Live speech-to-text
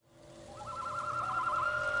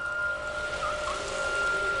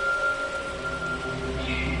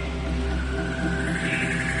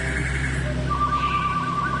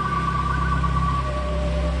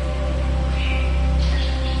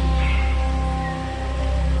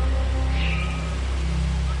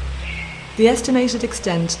The estimated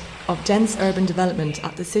extent of dense urban development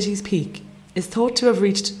at the city's peak is thought to have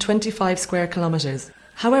reached 25 square kilometres.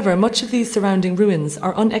 However, much of these surrounding ruins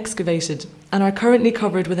are unexcavated and are currently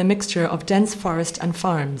covered with a mixture of dense forest and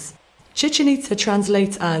farms. Chichen Itza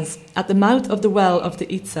translates as "at the mouth of the well of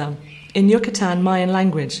the Itza" in Yucatan Mayan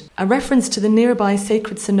language, a reference to the nearby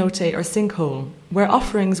sacred cenote or sinkhole, where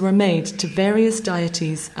offerings were made to various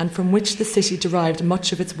deities and from which the city derived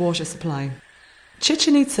much of its water supply.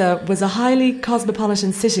 Chichen Itza was a highly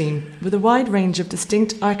cosmopolitan city with a wide range of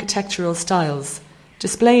distinct architectural styles,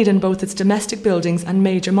 displayed in both its domestic buildings and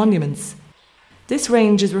major monuments. This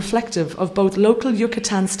range is reflective of both local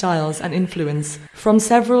Yucatan styles and influence from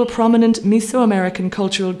several prominent Mesoamerican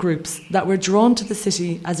cultural groups that were drawn to the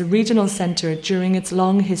city as a regional centre during its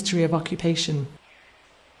long history of occupation.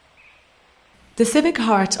 The civic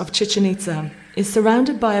heart of Chichen Itza is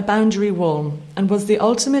surrounded by a boundary wall and was the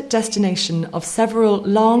ultimate destination of several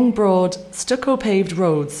long, broad, stucco-paved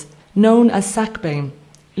roads known as sacbe,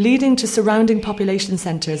 leading to surrounding population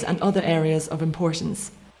centres and other areas of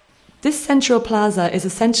importance. This central plaza is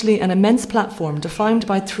essentially an immense platform defined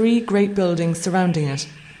by three great buildings surrounding it.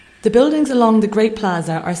 The buildings along the Great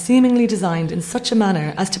Plaza are seemingly designed in such a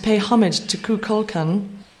manner as to pay homage to Kukulkan,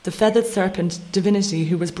 the feathered serpent divinity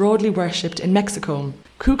who was broadly worshipped in Mexico.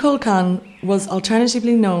 Kukulkan was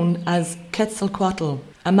alternatively known as Quetzalcoatl,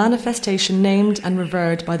 a manifestation named and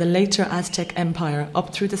revered by the later Aztec Empire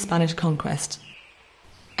up through the Spanish conquest.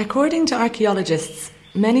 According to archaeologists,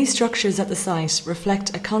 many structures at the site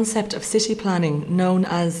reflect a concept of city planning known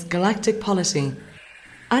as galactic polity.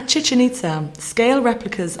 At Chichen Itza, scale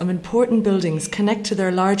replicas of important buildings connect to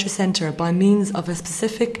their larger centre by means of a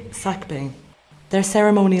specific sacbe, their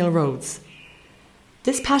ceremonial roads.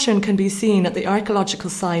 This pattern can be seen at the archaeological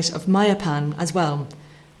site of Mayan as well,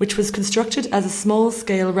 which was constructed as a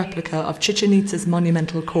small-scale replica of Chichen Itza's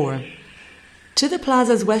monumental core. To the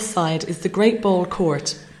plaza's west side is the Great Ball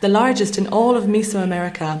Court, the largest in all of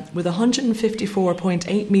Mesoamerica, with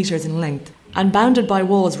 154.8 metres in length and bounded by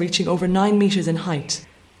walls reaching over 9 metres in height.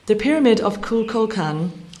 The Pyramid of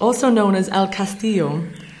Kukulkan, also known as El Castillo,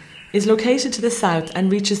 is located to the south and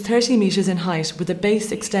reaches 30 metres in height with a base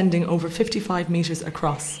extending over 55 metres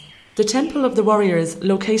across. The Temple of the Warriors,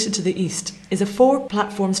 located to the east, is a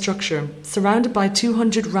 4-platform structure surrounded by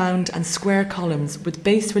 200 round and square columns with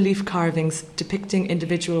bas relief carvings depicting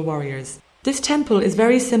individual warriors. This temple is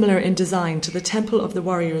very similar in design to the Temple of the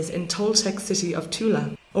Warriors in Toltec city of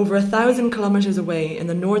Tula, over 1,000 kilometers away in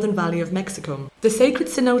the northern valley of Mexico. The sacred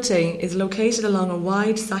cenote is located along a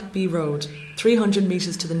wide Sacbe road, 300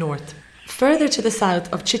 meters to the north. Further to the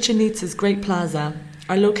south of Chichen Itza's Great Plaza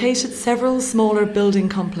are located several smaller building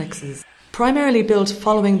complexes, primarily built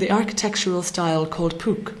following the architectural style called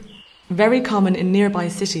Puc, very common in nearby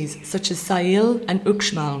cities such as Sayil and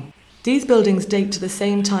Uxmal. These buildings date to the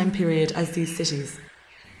same time period as these cities.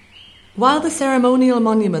 While the ceremonial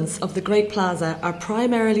monuments of the Great Plaza are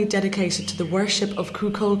primarily dedicated to the worship of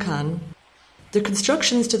Kukulkan, the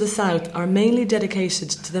constructions to the south are mainly dedicated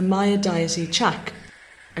to the Maya deity Chac,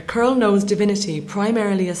 a curl-nosed divinity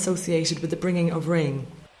primarily associated with the bringing of rain.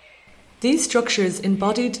 These structures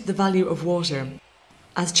embodied the value of water,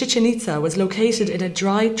 as Chichen Itza was located in a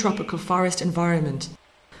dry tropical forest environment,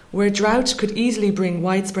 where drought could easily bring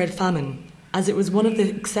widespread famine, as it was one of the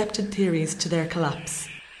accepted theories to their collapse.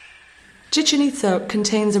 Chichen Itza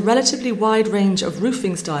contains a relatively wide range of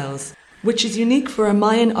roofing styles, which is unique for a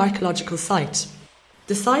Mayan archaeological site.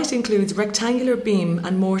 The site includes rectangular beam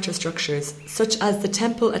and mortar structures, such as the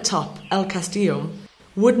temple atop El Castillo,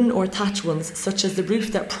 wooden or thatch ones, such as the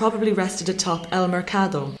roof that probably rested atop El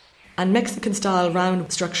Mercado, and Mexican-style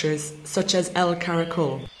round structures, such as El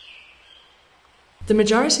Caracol. The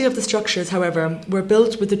majority of the structures, however, were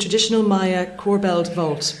built with the traditional Maya corbelled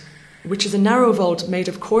vault, which is a narrow vault made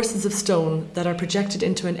of courses of stone that are projected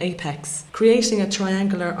into an apex, creating a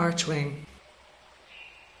triangular archway.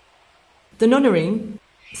 The nunnery,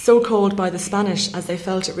 so called by the Spanish as they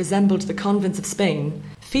felt it resembled the convents of Spain,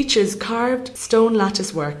 features carved stone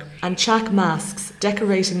lattice work and Chac masks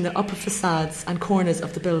decorating the upper facades and corners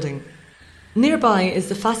of the building. Nearby is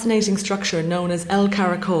the fascinating structure known as El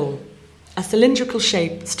Caracol, a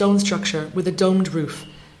cylindrical-shaped stone structure with a domed roof,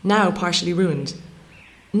 now partially ruined.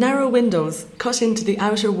 Narrow windows cut into the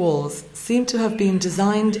outer walls seem to have been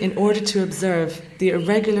designed in order to observe the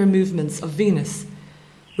irregular movements of Venus,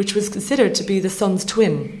 which was considered to be the sun's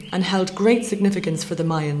twin and held great significance for the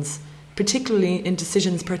Mayans, particularly in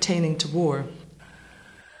decisions pertaining to war.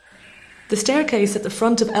 The staircase at the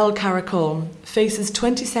front of El Caracol faces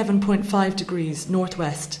 27.5 degrees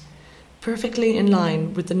northwest, perfectly in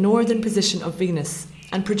line with the northern position of Venus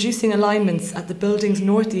and producing alignments at the building's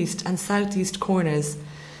northeast and southeast corners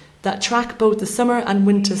that track both the summer and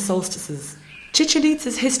winter solstices. Chichen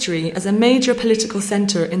Itza's history as a major political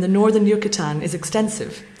centre in the northern Yucatan is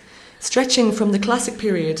extensive, stretching from the Classic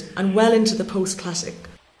period and well into the post-Classic.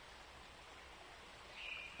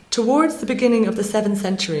 Towards the beginning of the 7th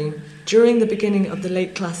century, during the beginning of the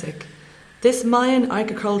late Classic, this Mayan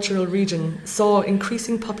agricultural region saw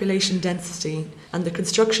increasing population density and the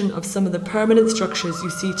construction of some of the permanent structures you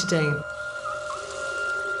see today.